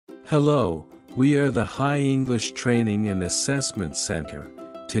Hello, we are the High English Training and Assessment Center.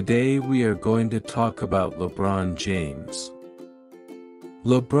 Today we are going to talk about LeBron James.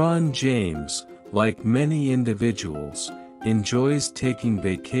 LeBron James, like many individuals, enjoys taking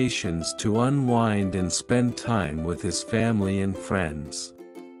vacations to unwind and spend time with his family and friends.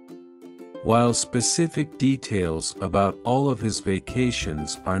 While specific details about all of his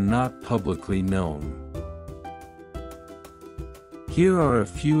vacations are not publicly known, here are a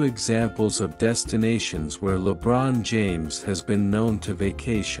few examples of destinations where LeBron James has been known to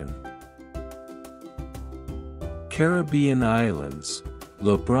vacation. Caribbean Islands.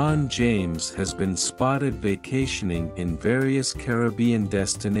 LeBron James has been spotted vacationing in various Caribbean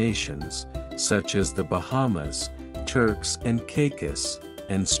destinations, such as the Bahamas, Turks and Caicos,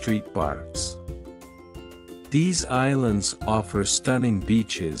 and street bars. These islands offer stunning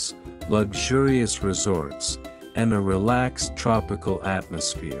beaches, luxurious resorts, and a relaxed tropical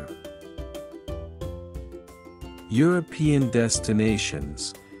atmosphere. European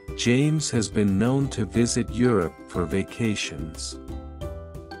destinations. James has been known to visit Europe for vacations.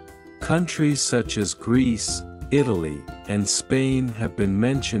 Countries such as Greece, Italy, and Spain have been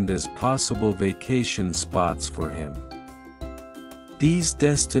mentioned as possible vacation spots for him. These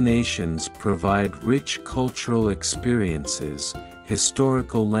destinations provide rich cultural experiences,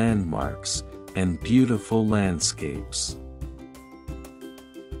 historical landmarks, and beautiful landscapes.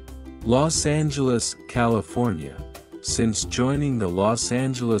 Los Angeles, California. Since joining the Los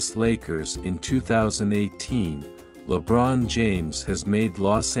Angeles Lakers in 2018, LeBron James has made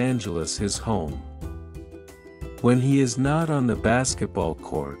Los Angeles his home. When he is not on the basketball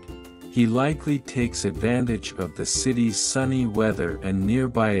court, he likely takes advantage of the city's sunny weather and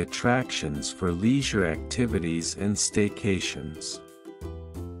nearby attractions for leisure activities and staycations.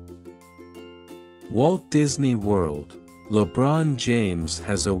 Walt Disney World. LeBron James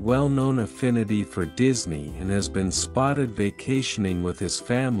has a well-known affinity for Disney and has been spotted vacationing with his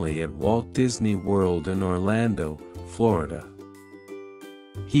family at Walt Disney World in Orlando, Florida.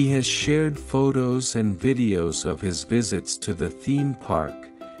 He has shared photos and videos of his visits to the theme park,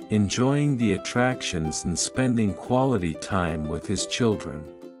 enjoying the attractions and spending quality time with his children.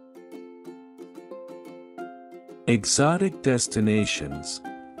 Exotic destinations.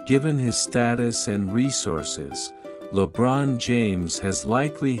 Given his status and resources, LeBron James has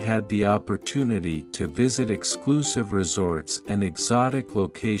likely had the opportunity to visit exclusive resorts and exotic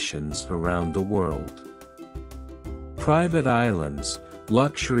locations around the world. Private islands,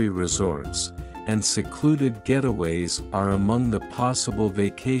 luxury resorts, and secluded getaways are among the possible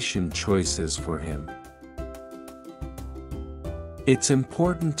vacation choices for him. It's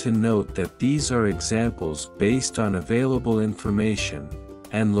important to note that these are examples based on available information,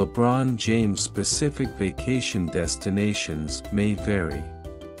 and LeBron James' specific vacation destinations may vary.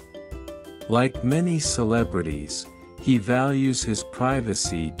 Like many celebrities, he values his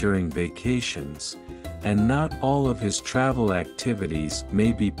privacy during vacations, and not all of his travel activities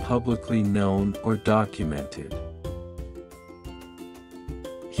may be publicly known or documented.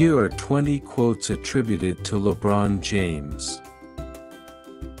 Here are 20 quotes attributed to LeBron James.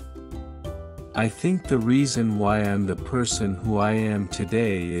 I think the reason why I'm the person who I am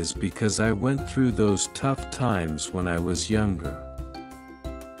today is because I went through those tough times when I was younger.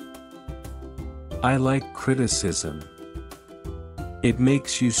 I like criticism. It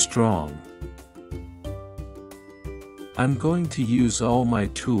makes you strong. I'm going to use all my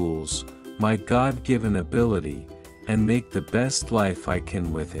tools, my God-given ability, and make the best life I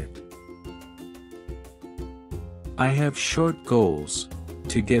can with it. I have short goals,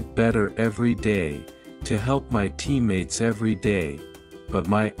 to get better every day, to help my teammates every day, but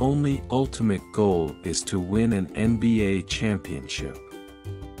my only ultimate goal is to win an NBA championship.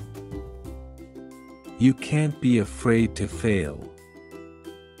 You can't be afraid to fail.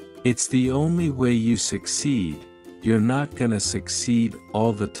 It's the only way you succeed. You're not gonna succeed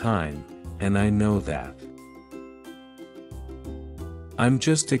all the time, and I know that. I'm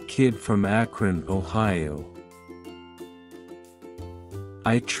just a kid from Akron, Ohio.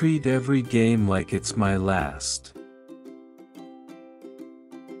 I treat every game like it's my last.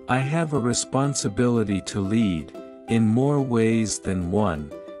 I have a responsibility to lead, in more ways than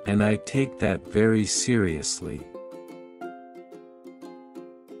one, and I take that very seriously.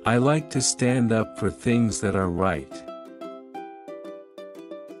 I like to stand up for things that are right.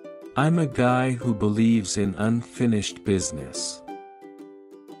 I'm a guy who believes in unfinished business.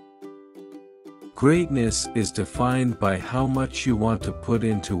 Greatness is defined by how much you want to put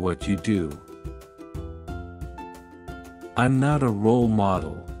into what you do. I'm not a role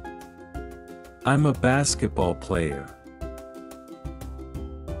model. I'm a basketball player.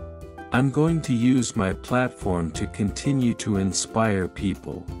 I'm going to use my platform to continue to inspire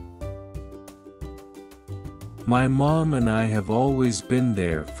people. My mom and I have always been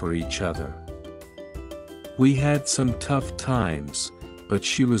there for each other. We had some tough times, but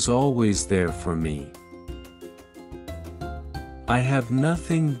she was always there for me. I have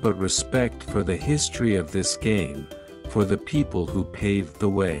nothing but respect for the history of this game, for the people who paved the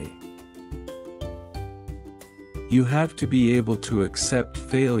way. You have to be able to accept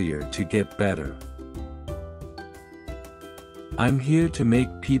failure to get better. I'm here to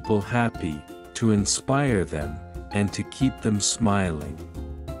make people happy, to inspire them, and to keep them smiling.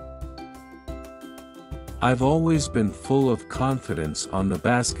 I've always been full of confidence on the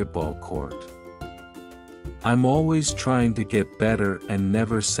basketball court. I'm always trying to get better and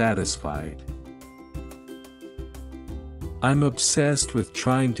never satisfied. I'm obsessed with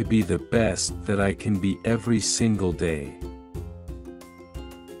trying to be the best that I can be every single day.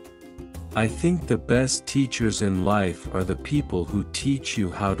 I think the best teachers in life are the people who teach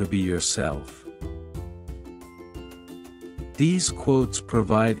you how to be yourself. These quotes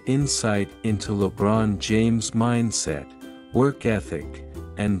provide insight into LeBron James' mindset, work ethic,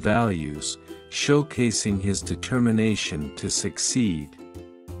 and values, showcasing his determination to succeed,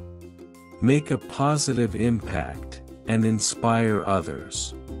 make a positive impact, and inspire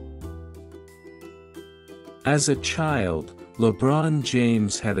others. As a child, LeBron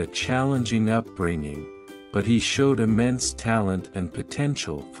James had a challenging upbringing, but he showed immense talent and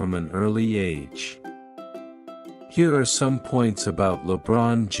potential from an early age. Here are some points about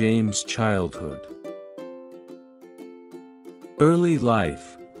LeBron James' childhood. Early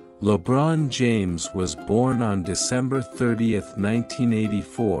life. LeBron James was born on December 30,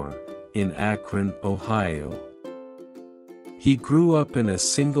 1984, in Akron, Ohio. He grew up in a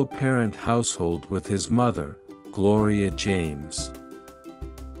single-parent household with his mother, Gloria James.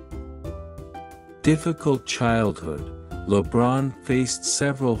 Difficult childhood. LeBron faced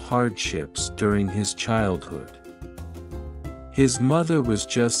several hardships during his childhood. His mother was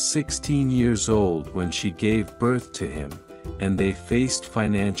just 16 years old when she gave birth to him, and they faced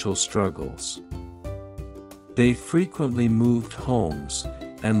financial struggles. They frequently moved homes,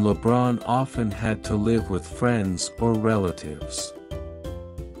 and LeBron often had to live with friends or relatives.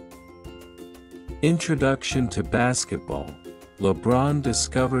 Introduction to basketball. LeBron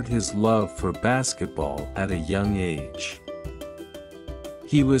discovered his love for basketball at a young age.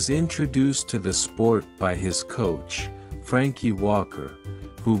 He was introduced to the sport by his coach, Frankie Walker,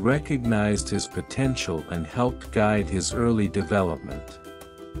 who recognized his potential and helped guide his early development.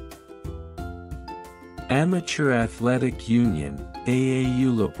 Amateur Athletic Union,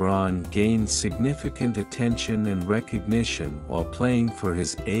 AAU. LeBron gained significant attention and recognition while playing for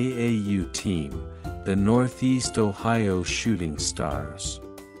his AAU team, the Northeast Ohio Shooting Stars.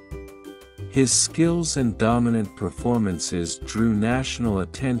 His skills and dominant performances drew national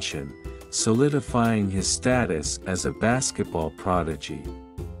attention, solidifying his status as a basketball prodigy.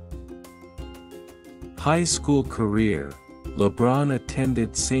 High school career. LeBron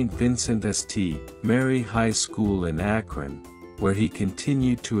attended St. Vincent St. Mary High School in Akron, where he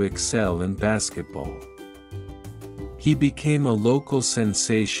continued to excel in basketball. He became a local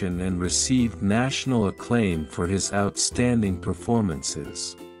sensation and received national acclaim for his outstanding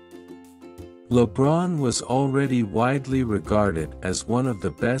performances. LeBron was already widely regarded as one of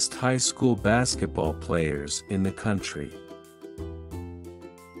the best high school basketball players in the country.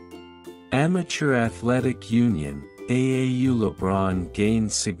 Amateur Athletic Union, AAU. LeBron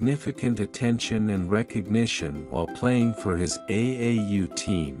gained significant attention and recognition while playing for his AAU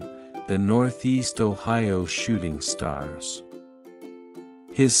team, the Northeast Ohio Shooting Stars.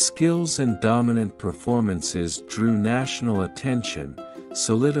 His skills and dominant performances drew national attention,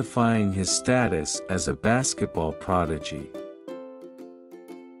 solidifying his status as a basketball prodigy.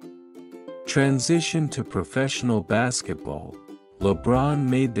 Transition to professional basketball. LeBron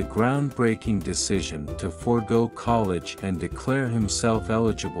made the groundbreaking decision to forego college and declare himself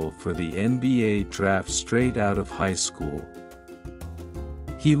eligible for the NBA draft straight out of high school.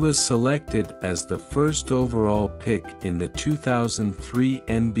 He was selected as the first overall pick in the 2003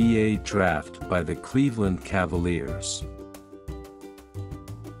 NBA draft by the Cleveland Cavaliers.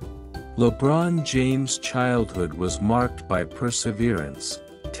 LeBron James' childhood was marked by perseverance,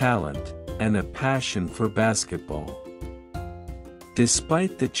 talent, and a passion for basketball.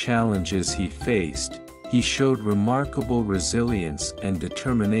 Despite the challenges he faced, he showed remarkable resilience and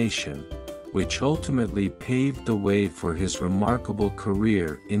determination, which ultimately paved the way for his remarkable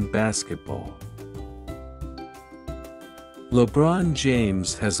career in basketball. LeBron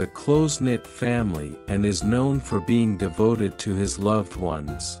James has a close-knit family and is known for being devoted to his loved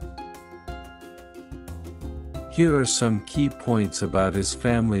ones. Here are some key points about his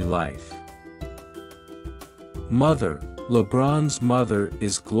family life. Mother. LeBron's mother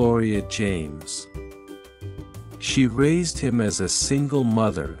is Gloria James. She raised him as a single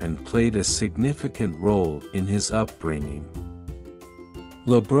mother and played a significant role in his upbringing.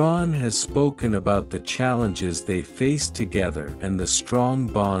 LeBron has spoken about the challenges they faced together and the strong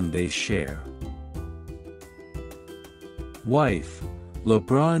bond they share. Wife.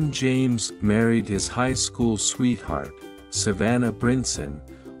 LeBron James married his high school sweetheart, Savannah Brinson,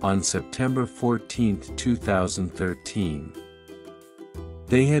 on September 14, 2013.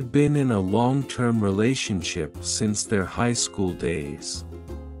 They had been in a long-term relationship since their high school days.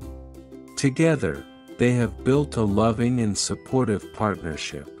 Together, they have built a loving and supportive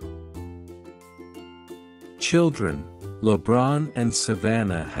partnership. Children. LeBron and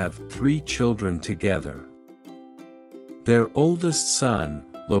Savannah have 3 children together. Their oldest son,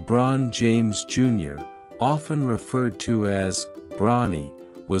 LeBron James Jr., often referred to as Bronny,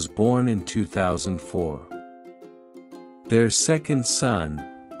 was born in 2004. Their second son,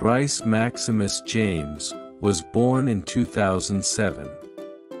 Bryce Maximus James, was born in 2007.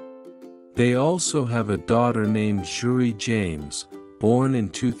 They also have a daughter named Shuri James, born in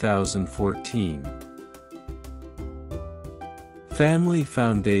 2014. Family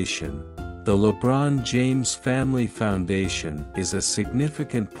Foundation. The LeBron James Family Foundation is a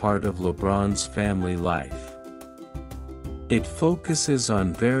significant part of LeBron's family life. It focuses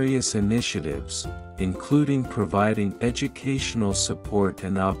on various initiatives, including providing educational support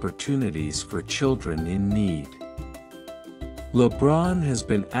and opportunities for children in need. LeBron has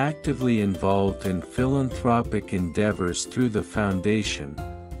been actively involved in philanthropic endeavors through the foundation,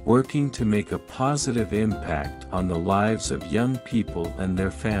 working to make a positive impact on the lives of young people and their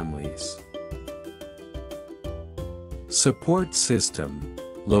families. Support system.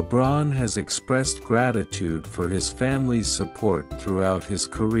 LeBron has expressed gratitude for his family's support throughout his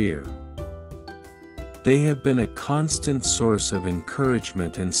career. They have been a constant source of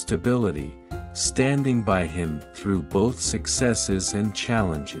encouragement and stability, standing by him through both successes and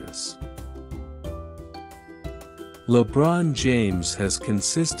challenges. LeBron James has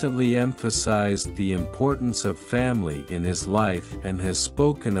consistently emphasized the importance of family in his life and has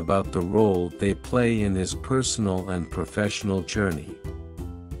spoken about the role they play in his personal and professional journey.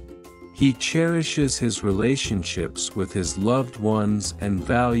 He cherishes his relationships with his loved ones and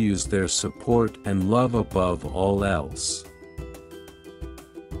values their support and love above all else.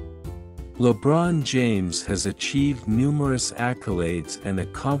 LeBron James has achieved numerous accolades and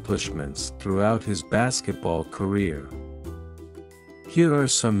accomplishments throughout his basketball career. Here are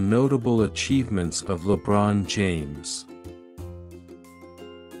some notable achievements of LeBron James.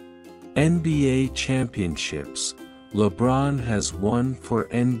 NBA championships. LeBron has won 4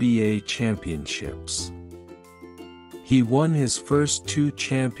 NBA championships. He won his first 2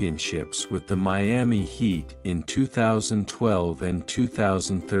 championships with the Miami Heat in 2012 and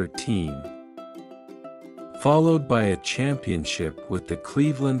 2013, followed by a championship with the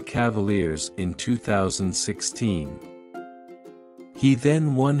Cleveland Cavaliers in 2016. He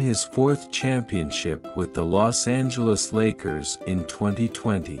then won his 4th championship with the Los Angeles Lakers in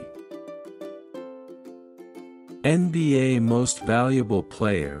 2020. NBA Most Valuable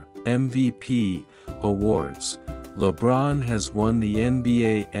Player (MVP) Awards. LeBron has won the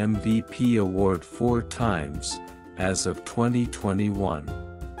NBA MVP award 4 times, as of 2021.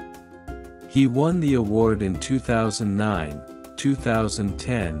 He won the award in 2009,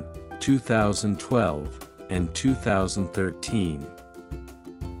 2010, 2012, and 2013.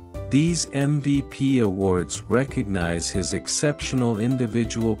 These MVP awards recognize his exceptional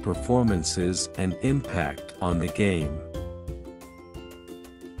individual performances and impact on the game.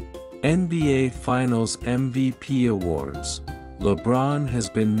 NBA Finals MVP Awards. LeBron has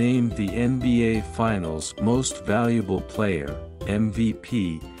been named the NBA Finals Most Valuable Player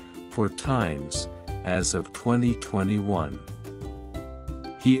 (MVP) 4 times, as of 2021.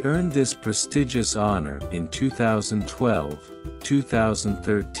 He earned this prestigious honor in 2012,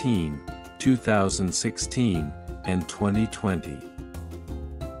 2013, 2016, and 2020.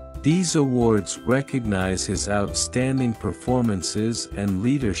 These awards recognize his outstanding performances and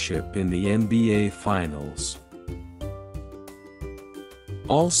leadership in the NBA Finals.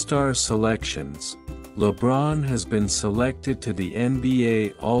 All-Star Selections. LeBron has been selected to the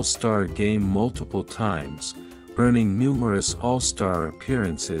NBA All-Star Game multiple times, earning numerous All-Star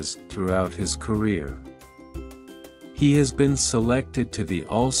appearances throughout his career. He has been selected to the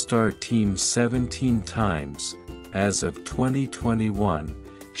All-Star Team 17 times, as of 2021,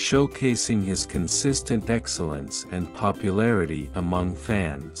 showcasing his consistent excellence and popularity among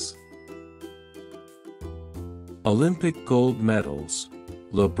fans. Olympic gold medals.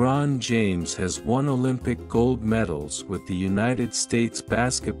 LeBron James has won Olympic gold medals with the United States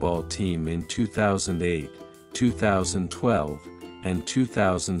basketball team in 2008, 2012, and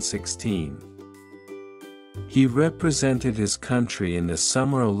 2016. He represented his country in the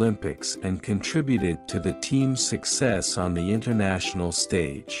Summer Olympics and contributed to the team's success on the international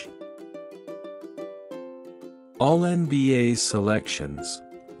stage. All-NBA selections.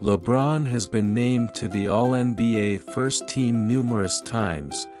 LeBron has been named to the All-NBA First Team numerous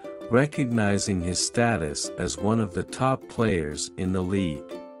times, recognizing his status as one of the top players in the league.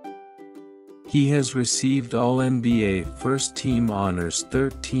 He has received All-NBA First Team honors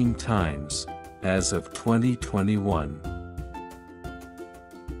 13 times, as of 2021.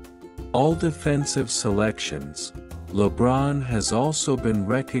 All defensive selections. LeBron has also been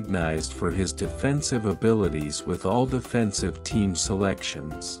recognized for his defensive abilities with all defensive team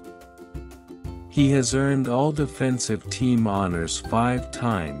selections. He has earned all defensive team honors 5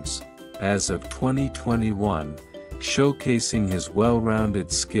 times, as of 2021, showcasing his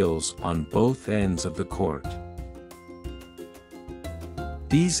well-rounded skills on both ends of the court.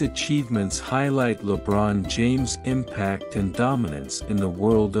 These achievements highlight LeBron James' impact and dominance in the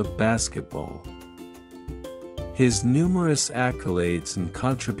world of basketball. His numerous accolades and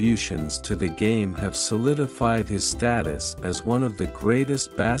contributions to the game have solidified his status as one of the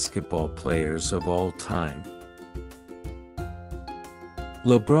greatest basketball players of all time.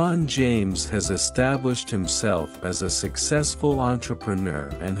 LeBron James has established himself as a successful entrepreneur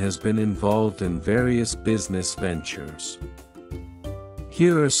and has been involved in various business ventures.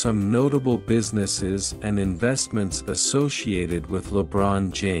 Here are some notable businesses and investments associated with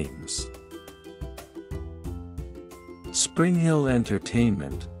LeBron James. Spring Hill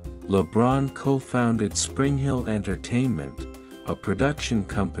Entertainment. LeBron co-founded Spring Hill Entertainment, a production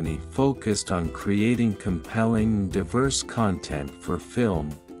company focused on creating compelling and diverse content for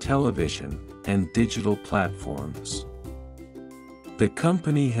film, television, and digital platforms. The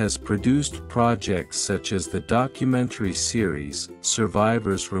company has produced projects such as the documentary series,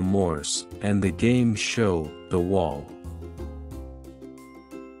 Survivor's Remorse, and the game show, The Wall.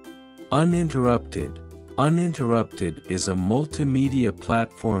 Uninterrupted. Uninterrupted is a multimedia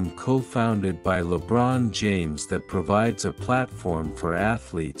platform co-founded by LeBron James that provides a platform for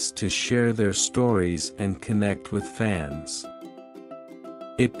athletes to share their stories and connect with fans.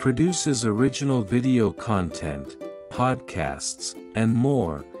 It produces original video content, podcasts, and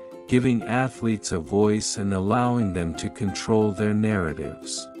more, giving athletes a voice and allowing them to control their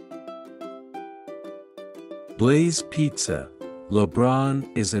narratives. Blaze Pizza.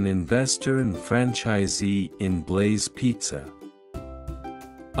 LeBron is an investor and franchisee in Blaze Pizza,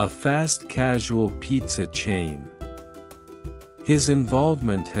 a fast casual pizza chain. His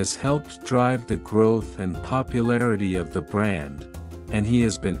involvement has helped drive the growth and popularity of the brand, and he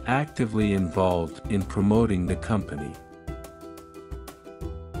has been actively involved in promoting the company.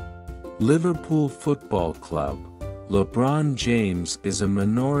 Liverpool Football Club. LeBron James is a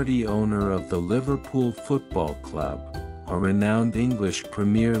minority owner of the Liverpool Football Club, a renowned English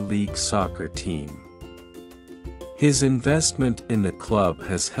Premier League soccer team. His investment in the club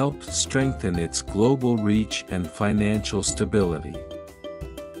has helped strengthen its global reach and financial stability.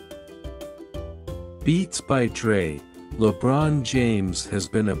 Beats by Dre. LeBron James has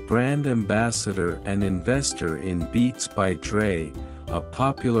been a brand ambassador and investor in Beats by Dre, a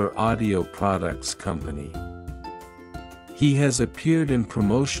popular audio products company. He has appeared in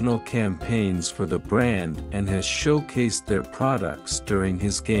promotional campaigns for the brand and has showcased their products during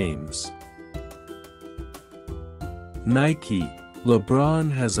his games. Nike.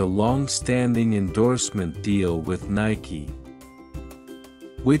 LeBron has a long-standing endorsement deal with Nike,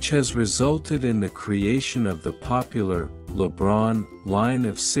 which has resulted in the creation of the popular LeBron line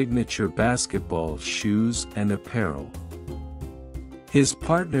of signature basketball shoes and apparel. His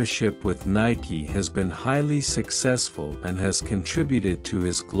partnership with Nike has been highly successful and has contributed to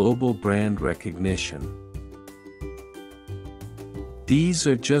his global brand recognition. These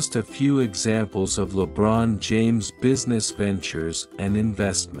are just a few examples of LeBron James' business ventures and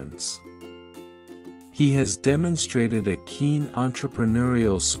investments. He has demonstrated a keen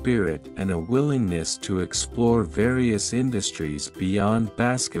entrepreneurial spirit and a willingness to explore various industries beyond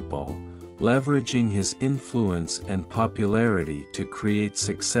basketball, leveraging his influence and popularity to create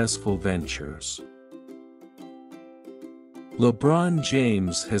successful ventures. LeBron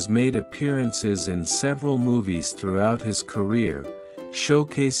James has made appearances in several movies throughout his career,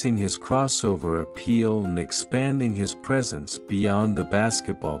 showcasing his crossover appeal and expanding his presence beyond the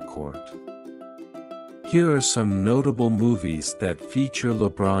basketball court. Here are some notable movies that feature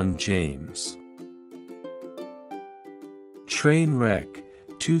LeBron James. Trainwreck,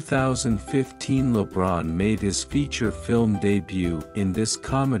 2015. LeBron made his feature film debut in this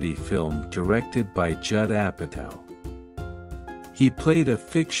comedy film directed by Judd Apatow. He played a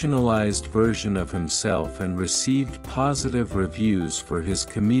fictionalized version of himself and received positive reviews for his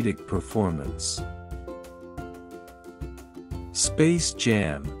comedic performance. Space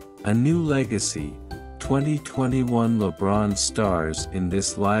Jam: A New Legacy, 2021. LeBron stars in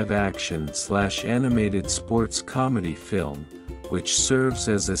this live-action/animated sports comedy film, which serves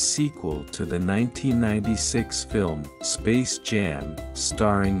as a sequel to the 1996 film Space Jam,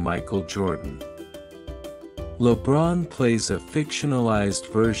 starring Michael Jordan. LeBron plays a fictionalized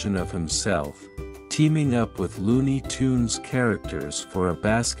version of himself, teaming up with Looney Tunes characters for a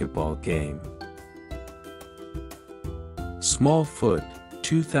basketball game. Smallfoot,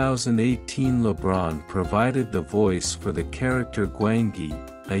 2018. LeBron provided the voice for the character Gwangi,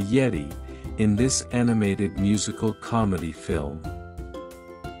 a Yeti, in this animated musical comedy film.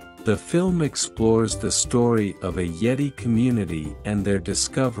 The film explores the story of a Yeti community and their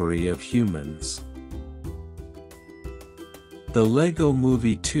discovery of humans. The Lego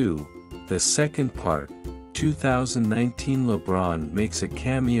Movie 2, the second part, 2019. LeBron makes a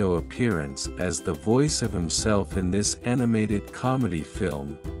cameo appearance as the voice of himself in this animated comedy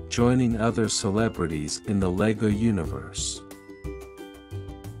film, joining other celebrities in the Lego universe.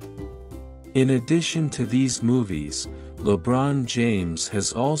 In addition to these movies, LeBron James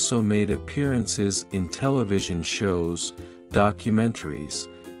has also made appearances in television shows, documentaries,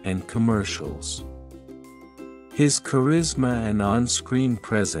 and commercials. His charisma and on-screen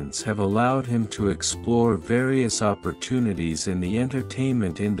presence have allowed him to explore various opportunities in the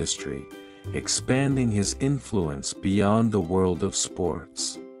entertainment industry, expanding his influence beyond the world of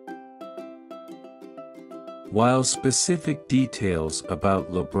sports. While specific details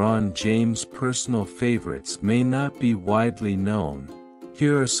about LeBron James' personal favorites may not be widely known,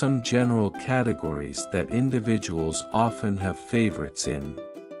 here are some general categories that individuals often have favorites in.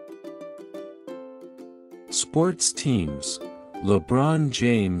 Sports teams. LeBron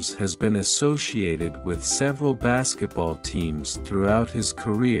James has been associated with several basketball teams throughout his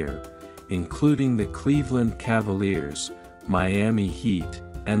career, including the Cleveland Cavaliers, Miami Heat,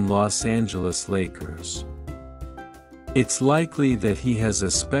 and Los Angeles Lakers. It's likely that he has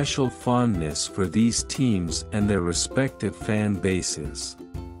a special fondness for these teams and their respective fan bases.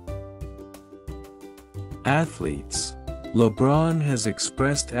 Athletes. LeBron has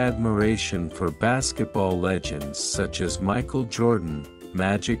expressed admiration for basketball legends such as Michael Jordan,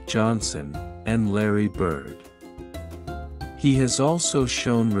 Magic Johnson, and Larry Bird. He has also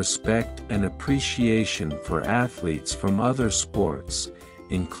shown respect and appreciation for athletes from other sports,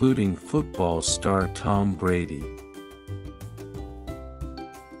 including football star Tom Brady.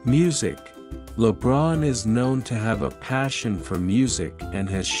 Music. LeBron is known to have a passion for music and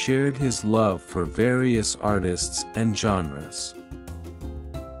has shared his love for various artists and genres.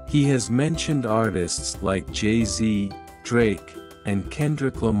 He has mentioned artists like Jay-Z, Drake, and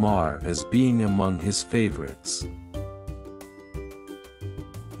Kendrick Lamar as being among his favorites.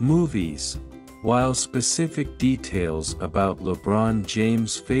 Movies. While specific details about LeBron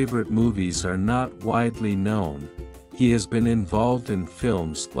James' favorite movies are not widely known, he has been involved in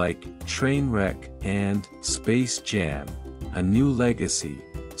films like Trainwreck and Space Jam: A New Legacy,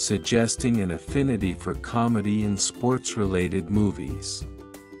 suggesting an affinity for comedy and sports-related movies.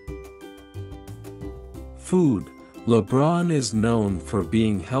 Food. LeBron is known for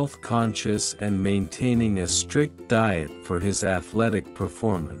being health-conscious and maintaining a strict diet for his athletic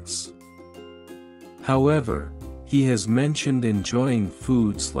performance. However, he has mentioned enjoying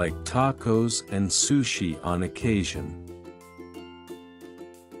foods like tacos and sushi on occasion.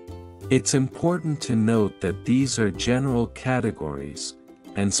 It's important to note that these are general categories,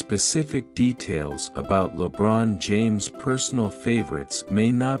 and specific details about LeBron James' personal favorites may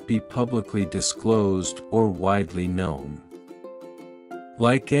not be publicly disclosed or widely known.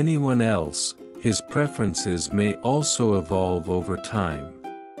 Like anyone else, his preferences may also evolve over time.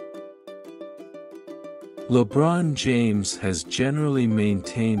 LeBron James has generally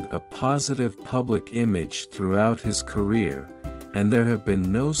maintained a positive public image throughout his career, and there have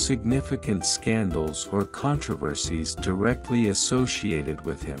been no significant scandals or controversies directly associated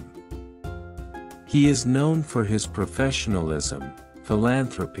with him. He is known for his professionalism,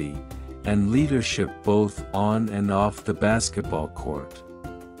 philanthropy, and leadership both on and off the basketball court.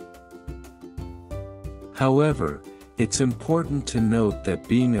 However, it's important to note that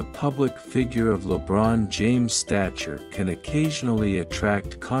being a public figure of LeBron James' stature can occasionally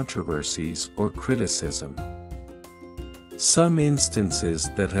attract controversies or criticism. Some instances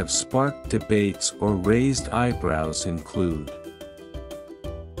that have sparked debates or raised eyebrows include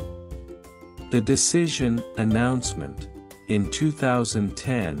the decision announcement. In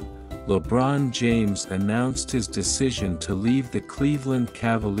 2010, LeBron James announced his decision to leave the Cleveland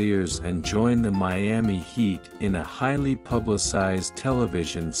Cavaliers and join the Miami Heat in a highly publicized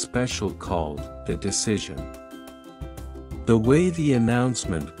television special called The Decision. The way the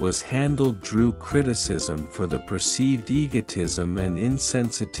announcement was handled drew criticism for the perceived egotism and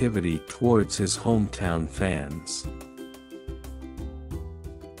insensitivity towards his hometown fans.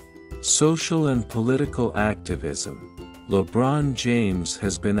 Social and political activism. LeBron James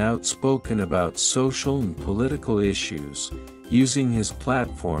has been outspoken about social and political issues, using his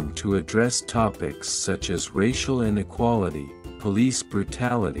platform to address topics such as racial inequality, police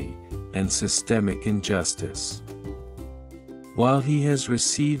brutality, and systemic injustice. While he has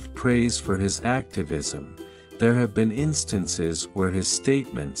received praise for his activism, there have been instances where his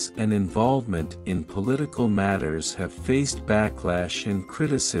statements and involvement in political matters have faced backlash and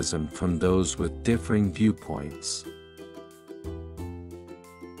criticism from those with differing viewpoints.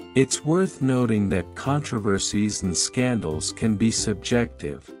 It's worth noting that controversies and scandals can be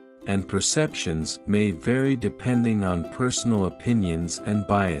subjective, and perceptions may vary depending on personal opinions and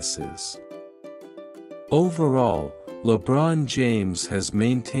biases. Overall, LeBron James has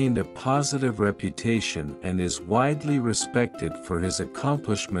maintained a positive reputation and is widely respected for his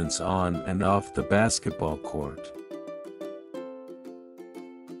accomplishments on and off the basketball court.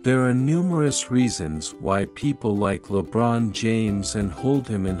 There are numerous reasons why people like LeBron James and hold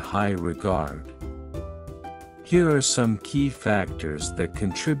him in high regard. Here are some key factors that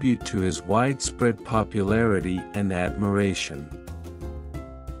contribute to his widespread popularity and admiration.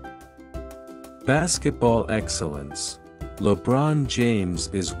 Basketball excellence. LeBron James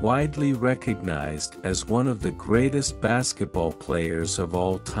is widely recognized as one of the greatest basketball players of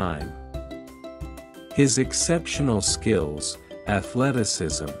all time. His exceptional skills,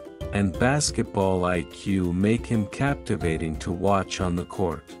 athleticism, and basketball IQ make him captivating to watch on the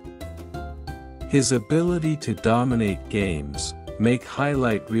court. His ability to dominate games, make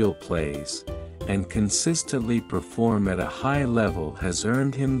highlight reel plays, and consistently perform at a high level has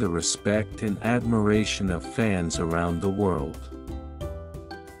earned him the respect and admiration of fans around the world.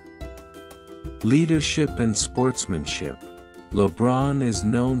 Leadership and sportsmanship. LeBron is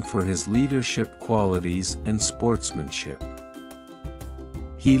known for his leadership qualities and sportsmanship.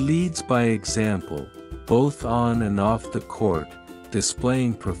 He leads by example, both on and off the court,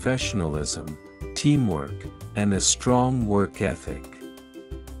 displaying professionalism, teamwork, and a strong work ethic.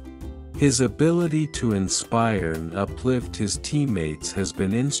 His ability to inspire and uplift his teammates has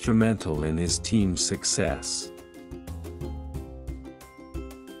been instrumental in his team's success.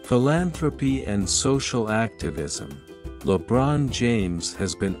 Philanthropy and social activism. LeBron James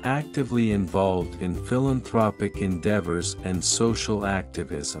has been actively involved in philanthropic endeavors and social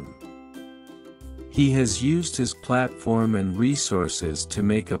activism. He has used his platform and resources to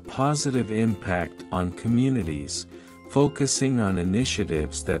make a positive impact on communities, focusing on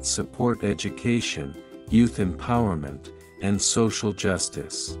initiatives that support education, youth empowerment, and social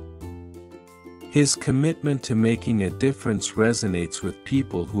justice. His commitment to making a difference resonates with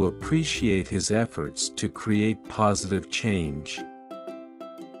people who appreciate his efforts to create positive change.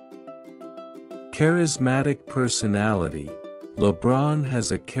 Charismatic personality. LeBron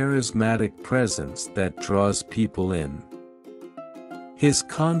has a charismatic presence that draws people in. His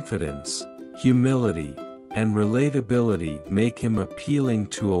confidence, humility, and relatability make him appealing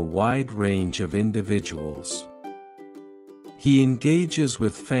to a wide range of individuals. He engages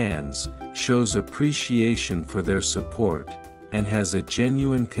with fans, shows appreciation for their support, and has a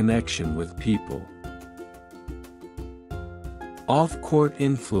genuine connection with people. Off-court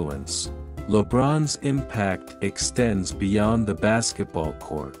influence. LeBron's impact extends beyond the basketball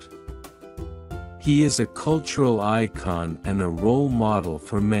court. He is a cultural icon and a role model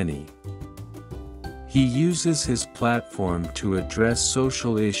for many. He uses his platform to address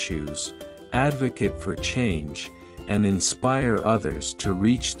social issues, advocate for change, and inspire others to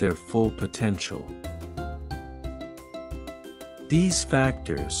reach their full potential. These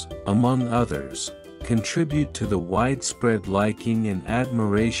factors, among others, contribute to the widespread liking and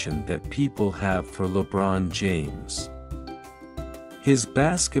admiration that people have for LeBron James. His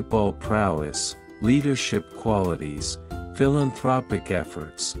basketball prowess, leadership qualities, philanthropic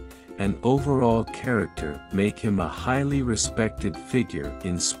efforts, and overall character make him a highly respected figure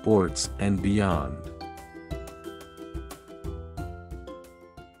in sports and beyond.